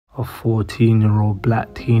A 14-year-old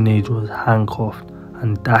black teenager was handcuffed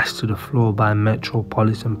and dashed to the floor by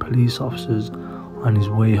Metropolitan police officers on his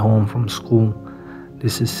way home from school.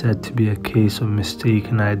 This is said to be a case of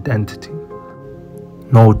mistaken identity.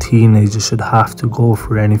 No teenager should have to go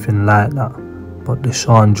through anything like that, but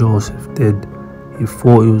Deshaun Joseph did. He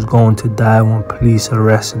thought he was going to die when police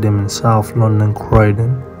arrested him in South London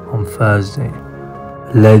Croydon on Thursday.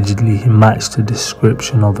 Allegedly, he matched the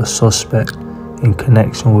description of a suspect in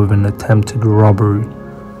connection with an attempted robbery.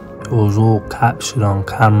 It was all captured on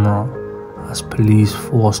camera as police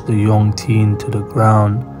forced the young teen to the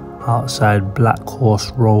ground outside Black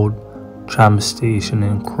Horse Road tram station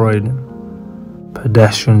in Croydon.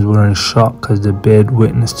 Pedestrians were in shock as they bared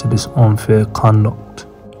witness to this unfair conduct.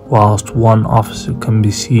 Whilst one officer can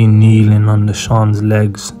be seen kneeling on Deshaun's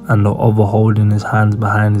legs and the other holding his hands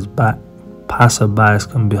behind his back, passerbys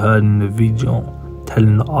can be heard in the video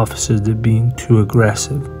telling the officers they're being too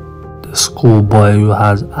aggressive. The schoolboy, who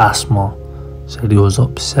has asthma, said he was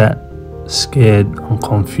upset, scared and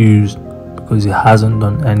confused because he hasn't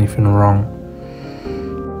done anything wrong.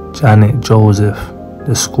 Janet Joseph,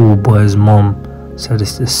 the schoolboy's mum, said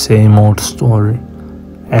it's the same old story.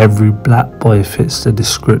 Every black boy fits the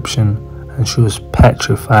description, and she was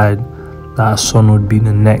petrified that her son would be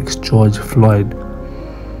the next George Floyd.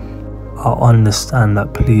 I understand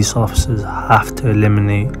that police officers have to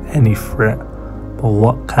eliminate any threat, but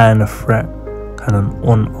what kind of threat can an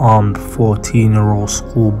unarmed 14-year-old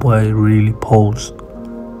schoolboy really pose?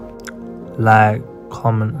 Like,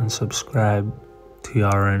 comment and subscribe.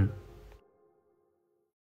 TRN.